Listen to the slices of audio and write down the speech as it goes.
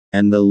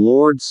And the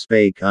Lord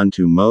spake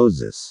unto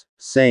Moses,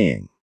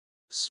 saying,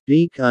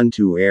 Speak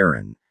unto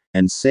Aaron,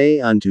 and say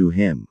unto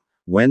him,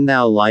 When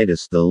thou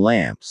lightest the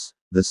lamps,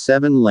 the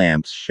 7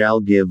 lamps shall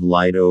give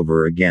light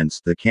over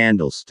against the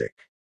candlestick.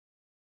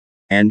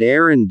 And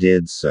Aaron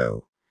did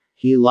so.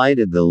 He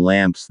lighted the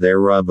lamps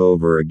thereof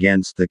over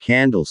against the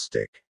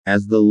candlestick,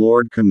 as the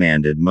Lord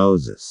commanded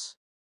Moses.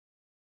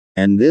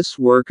 And this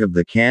work of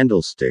the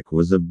candlestick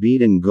was of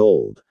beaten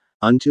gold,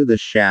 unto the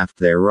shaft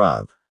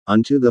thereof,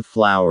 unto the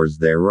flowers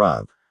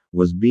thereof,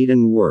 was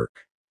beaten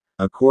work,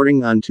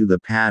 according unto the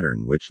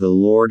pattern which the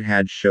Lord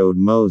had showed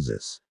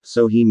Moses,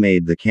 so he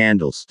made the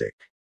candlestick.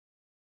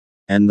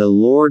 And the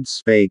Lord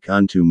spake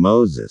unto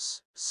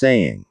Moses,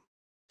 saying,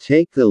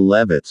 Take the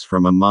Levites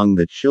from among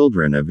the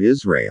children of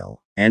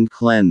Israel, and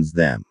cleanse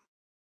them.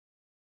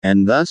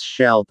 And thus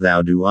shalt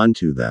thou do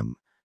unto them,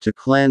 to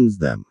cleanse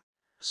them.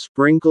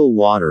 Sprinkle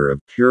water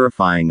of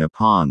purifying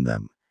upon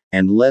them,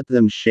 and let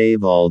them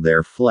shave all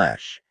their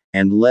flesh,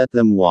 and let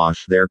them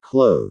wash their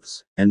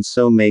clothes, and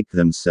so make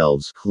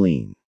themselves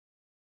clean.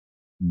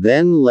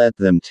 Then let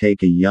them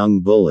take a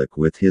young bullock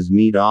with his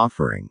meat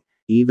offering,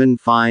 even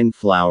fine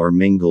flour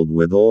mingled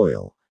with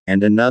oil,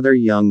 and another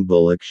young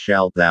bullock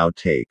shalt thou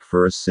take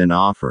for a sin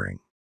offering.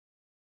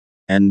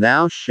 And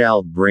thou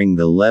shalt bring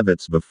the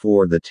Levites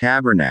before the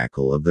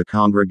tabernacle of the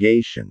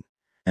congregation,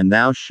 and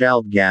thou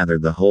shalt gather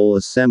the whole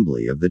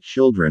assembly of the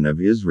children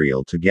of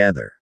Israel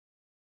together.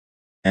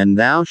 And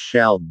thou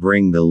shalt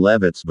bring the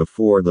Levites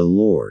before the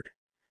Lord,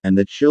 and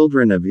the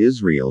children of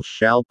Israel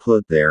shall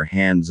put their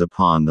hands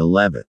upon the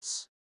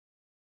Levites.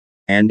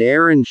 And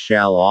Aaron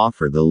shall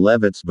offer the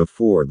Levites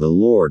before the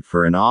Lord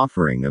for an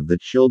offering of the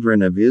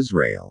children of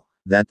Israel,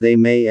 that they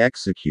may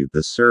execute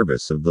the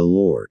service of the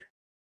Lord.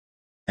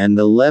 And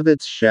the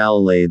Levites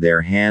shall lay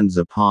their hands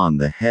upon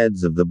the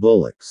heads of the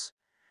bullocks,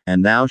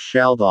 and thou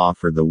shalt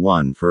offer the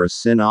one for a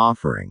sin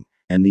offering,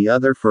 and the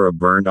other for a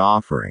burnt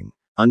offering,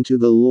 unto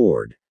the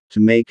Lord, to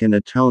make an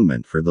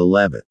atonement for the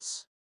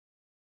Levites.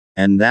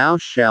 And thou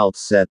shalt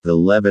set the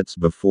Levites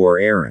before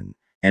Aaron,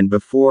 and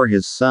before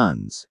his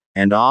sons,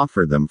 and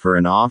offer them for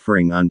an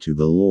offering unto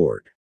the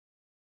Lord.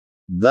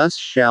 Thus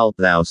shalt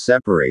thou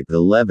separate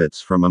the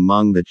Levites from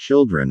among the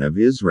children of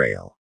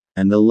Israel,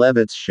 and the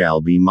Levites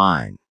shall be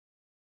mine.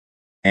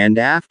 And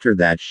after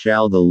that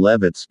shall the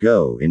Levites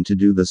go in to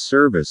do the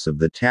service of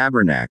the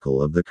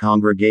tabernacle of the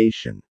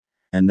congregation,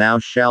 and thou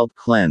shalt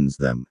cleanse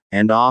them,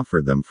 and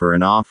offer them for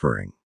an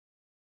offering.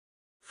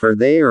 For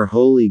they are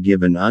wholly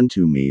given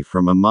unto me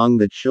from among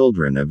the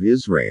children of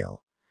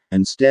Israel,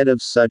 instead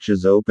of such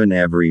as open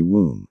every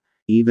womb,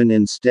 even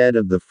instead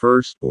of the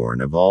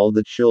firstborn of all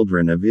the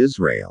children of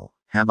Israel,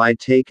 have I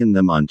taken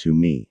them unto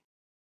me.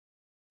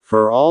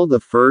 For all the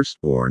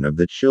firstborn of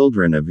the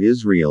children of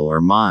Israel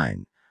are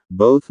mine,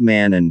 both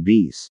man and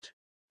beast.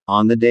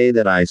 On the day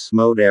that I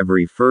smote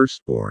every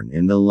firstborn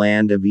in the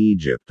land of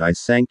Egypt, I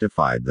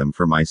sanctified them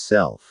for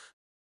myself.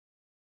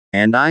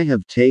 And I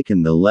have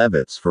taken the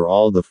Levites for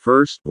all the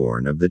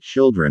firstborn of the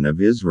children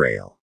of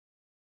Israel.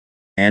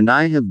 And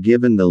I have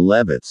given the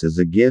Levites as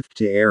a gift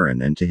to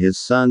Aaron and to his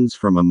sons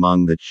from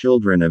among the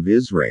children of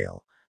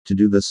Israel, to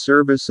do the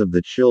service of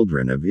the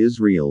children of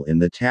Israel in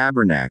the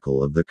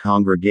tabernacle of the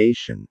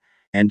congregation,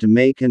 and to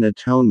make an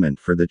atonement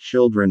for the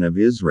children of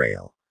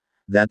Israel,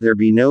 that there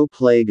be no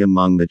plague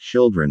among the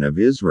children of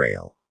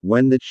Israel,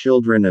 when the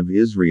children of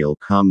Israel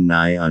come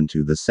nigh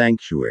unto the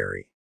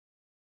sanctuary.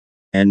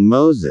 And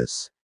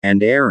Moses,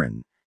 and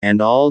Aaron,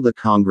 and all the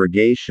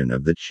congregation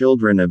of the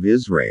children of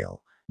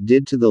Israel,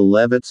 did to the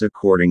Levites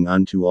according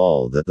unto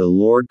all that the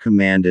Lord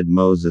commanded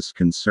Moses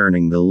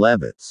concerning the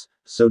Levites,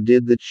 so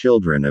did the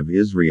children of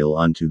Israel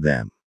unto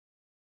them.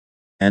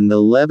 And the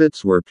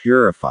Levites were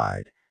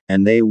purified,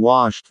 and they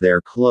washed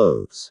their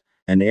clothes,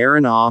 and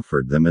Aaron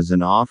offered them as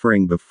an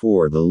offering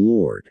before the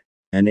Lord,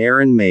 and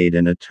Aaron made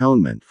an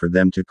atonement for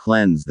them to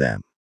cleanse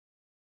them.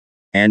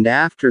 And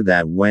after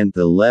that went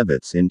the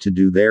Levites in to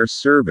do their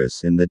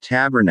service in the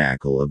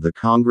tabernacle of the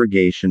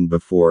congregation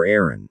before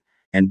Aaron,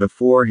 and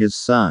before his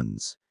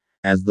sons,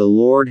 as the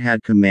Lord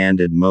had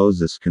commanded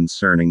Moses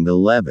concerning the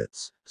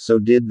Levites, so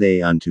did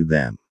they unto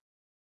them.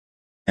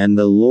 And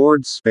the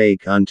Lord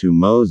spake unto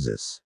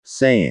Moses,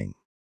 saying,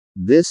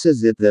 This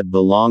is it that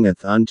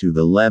belongeth unto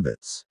the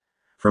Levites.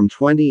 From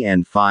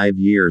 25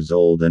 years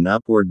old and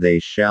upward they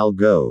shall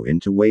go in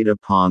to wait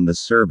upon the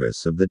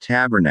service of the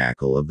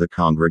tabernacle of the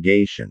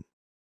congregation.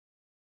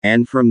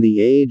 And from the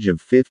age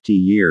of 50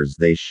 years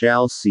they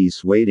shall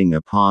cease waiting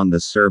upon the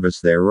service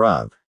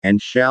thereof,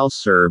 and shall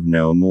serve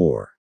no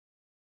more,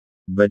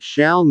 but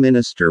shall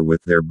minister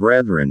with their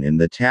brethren in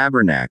the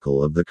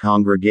tabernacle of the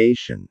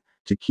congregation,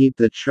 to keep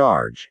the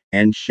charge,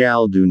 and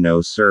shall do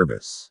no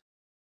service.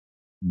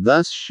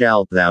 Thus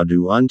shalt thou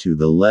do unto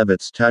the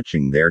Levites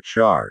touching their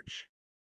charge.